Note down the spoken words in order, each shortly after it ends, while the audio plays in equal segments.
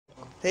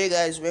Hey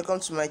guys, welcome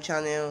to my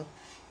channel,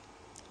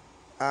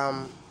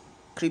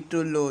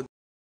 Crypto Load.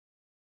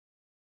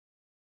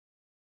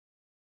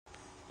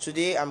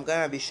 Today I'm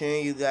gonna be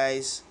showing you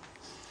guys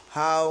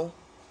how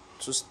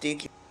to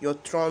stake your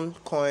Tron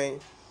coin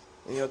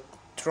in your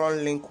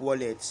Tronlink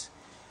wallet.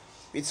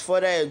 With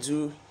further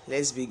ado,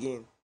 let's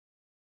begin.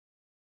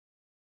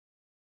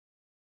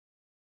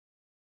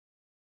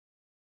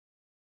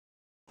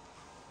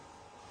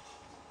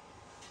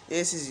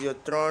 This is your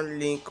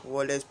Tronlink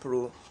Wallet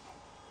Pro.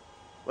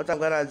 What I'm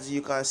gonna do,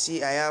 you can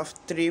see I have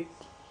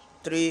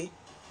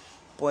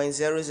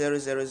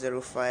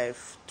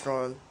 3.00005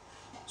 Tron.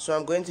 So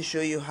I'm going to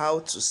show you how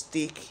to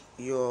stake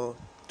your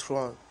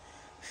Tron.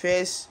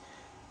 First,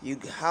 you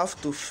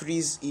have to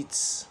freeze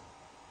it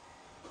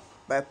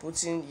by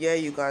putting here.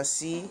 You can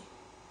see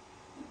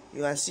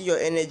your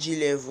energy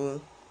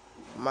level,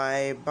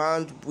 my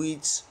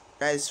bandwidth,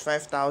 that is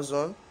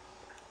 5,000,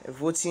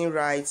 voting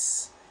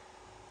rights,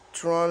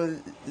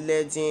 Tron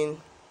leading,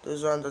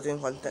 those ones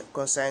doesn't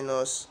concern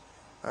us,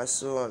 and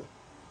so on.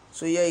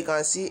 So here you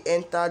can see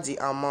enter the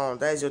amount,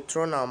 that is your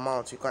Tron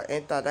amount. You can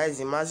enter, that is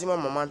the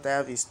maximum amount I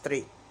have is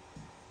 3.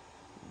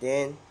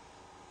 Then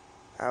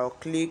I'll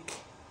click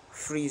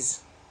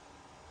freeze.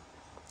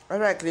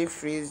 After I click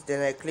freeze,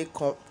 then I click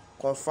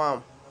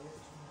confirm,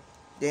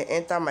 then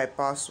enter my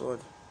password.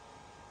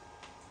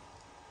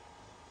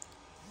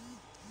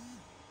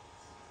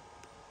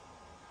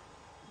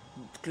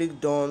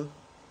 Click done.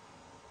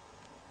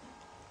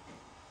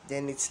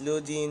 Then it's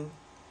loading.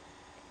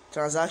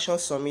 Transaction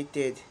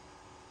submitted.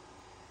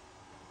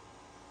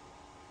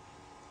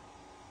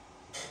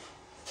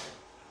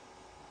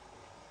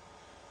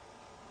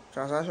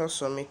 Transaction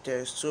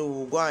submitted. So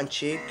we'll go and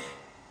check.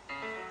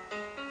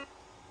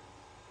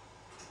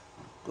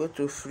 Go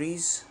to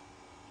freeze.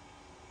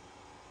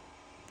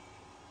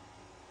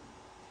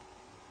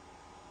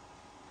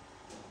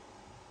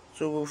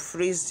 So we'll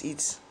freeze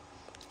it.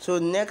 So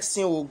next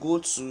thing we'll go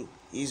to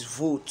is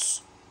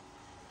votes.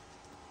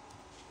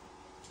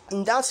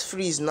 In that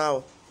freeze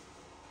now,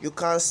 you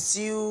can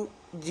still,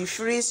 the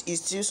freeze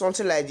is still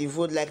something like the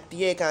vote. Like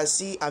here you can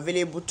see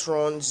available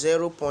Tron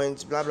 0.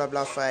 blah blah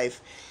blah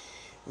 5,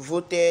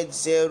 voted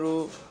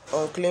 0,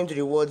 unclaimed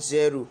reward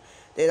 0.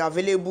 Then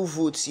available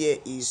votes here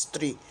is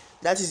 3.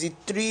 That is the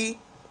three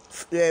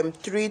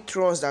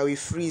Trons that we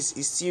freeze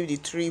is still the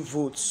 3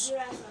 votes.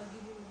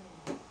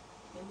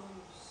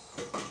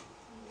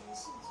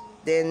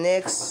 Then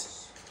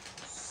next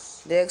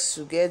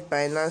to get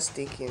Binance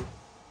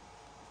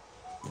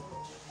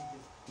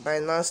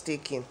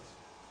staking.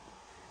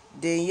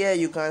 Then here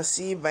you can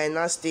see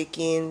Binance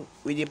staking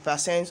with a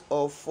percent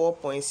of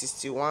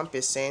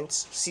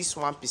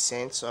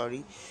 4.61%,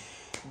 sorry.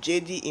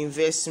 JD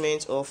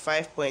investment of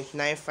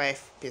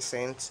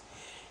 5.95%.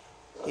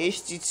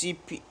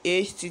 HTTP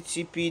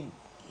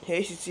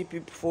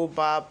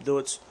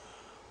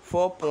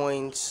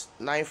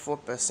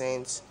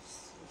 4.94%.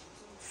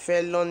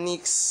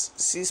 Felonix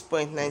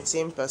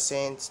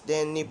 6.19%.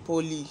 Then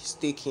Napoli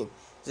staking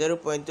 0.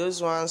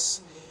 Those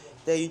ones,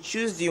 then you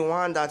choose the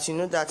one that you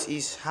know that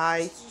is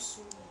high,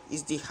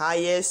 is the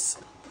highest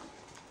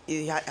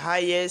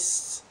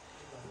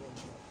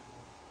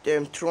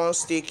Tron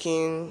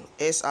staking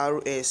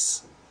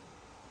SRS.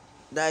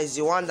 That is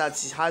the one that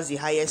has the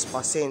highest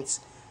percent,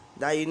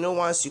 that you know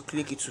once you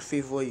click it will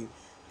favor you.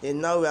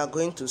 Then now we are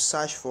going to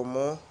search for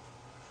more,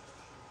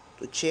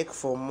 to check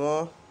for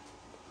more.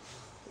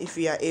 If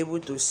you are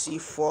able to see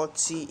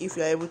 40, if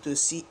you are able to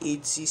see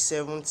 80,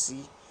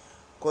 70,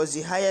 because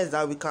the highest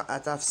that we can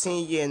have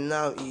seen here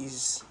now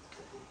is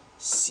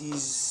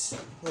 6.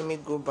 Let me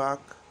go back.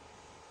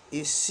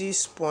 Is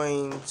 6.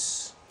 I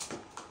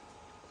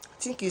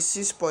think it's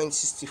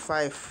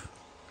 6.65.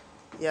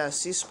 Yeah,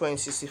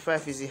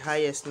 6.65 is the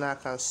highest now I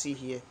can see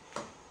here.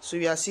 So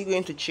we are still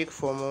going to check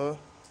for more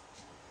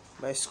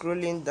by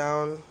scrolling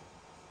down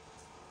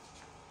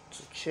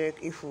to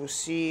check if we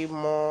see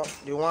more,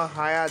 the one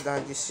higher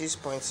than the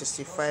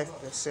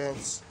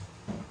 6.65%.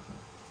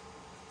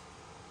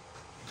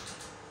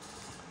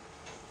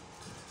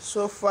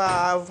 So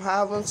far I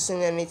haven't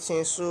seen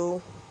anything,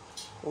 so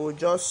we'll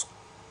just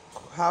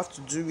have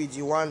to do with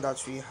the one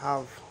that we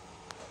have.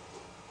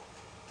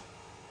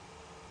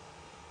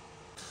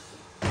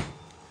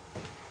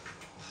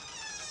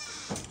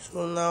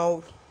 So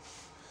now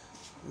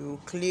we will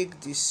click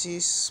the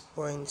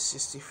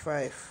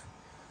 6.65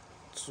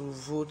 to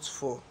vote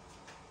for.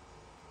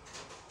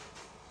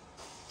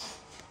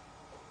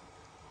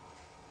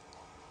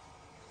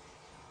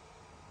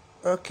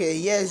 Okay,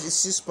 here is the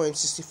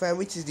 6.65,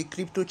 which is the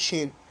crypto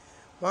chain.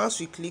 Once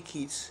we click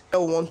it, I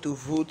want to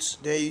vote.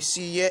 Then you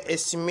see here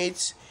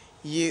estimate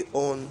year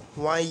on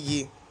 1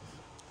 year,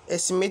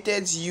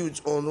 estimated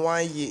yield on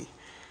 1 year,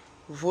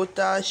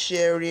 voter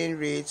sharing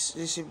rate,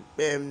 this is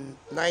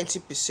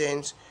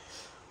 90%.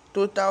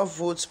 Total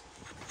votes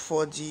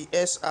for the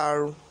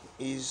SR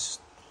is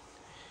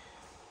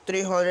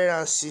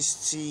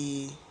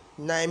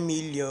 369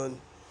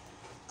 million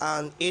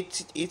and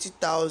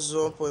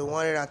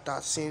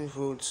 80,113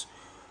 votes.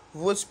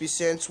 Votes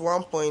percent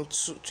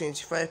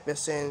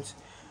 1.25%.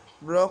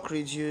 block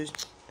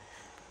reduced.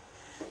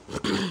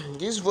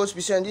 This vote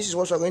percent, this is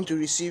what we're going to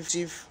receive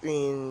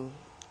in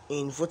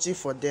voting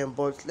for them.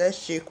 But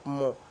let's check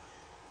more.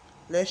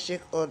 Let's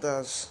check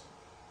others.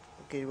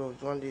 Okay, well,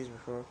 we've done this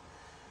before.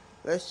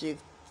 Let's check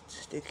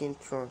staking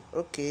Tron.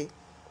 Okay,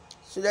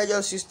 so let's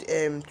just use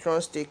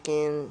Tron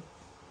staking.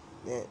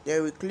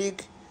 Then we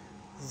click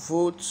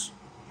vote.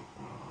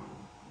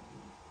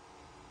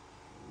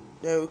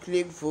 Then we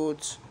click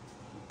vote.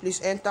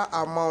 Please enter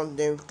amount.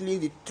 Then we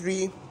click the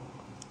 3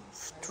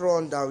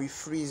 Tron that we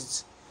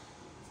freezed.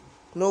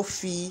 No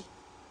fee.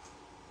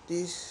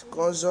 This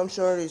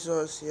consumption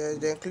resource. Yes.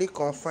 Then click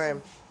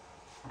confirm.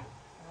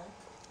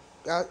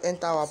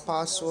 Enter our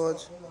password.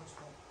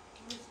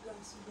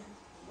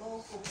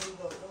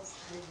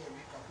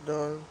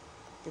 Done.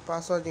 The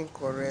password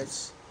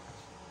incorrect.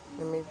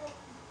 Let me.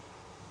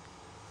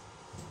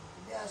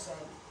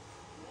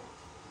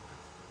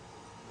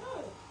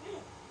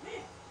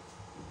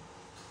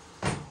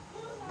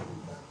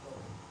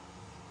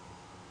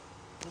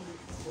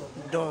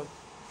 Done.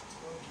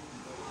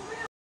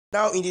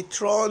 Now in the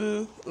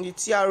Tron, in the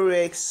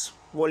TRX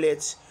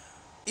wallet,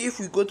 if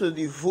we go to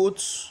the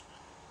vote,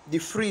 the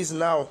freeze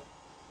now,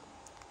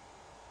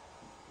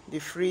 the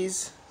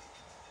freeze,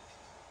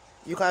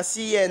 you can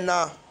see here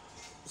now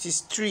it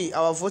is 3.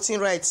 Our voting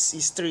rights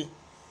is 3.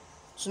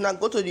 So now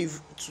go to the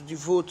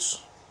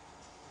vote.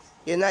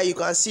 Here now you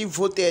can see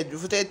voted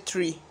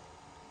 3.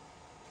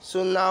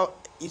 So now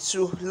it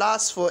will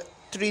last for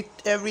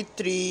every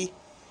 3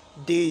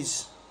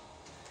 days.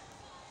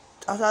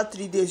 After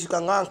 3 days you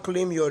can go and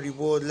claim your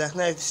reward. Like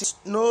now, if you see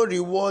no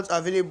rewards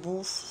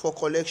available for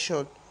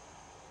collection,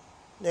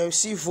 then you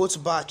see vote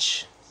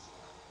batch.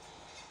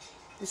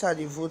 These are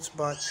the vote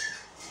batch.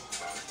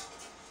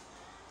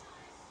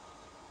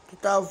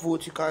 Total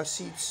vote, you can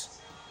see it.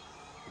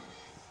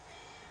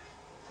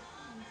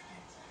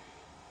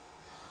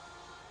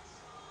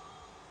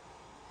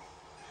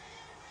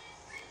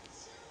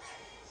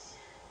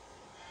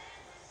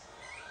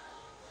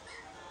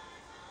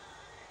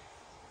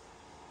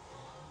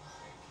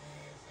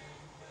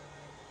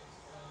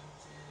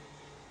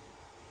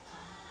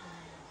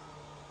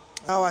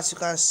 Now as you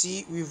can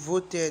see, we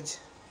voted.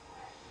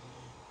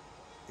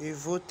 This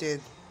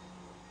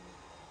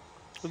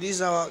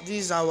is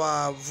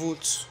our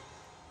vote.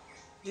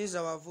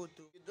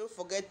 Don't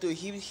forget to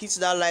hit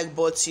that like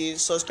button,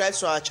 subscribe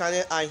to our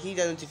channel and hit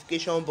the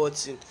notification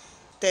button.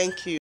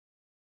 Thank you.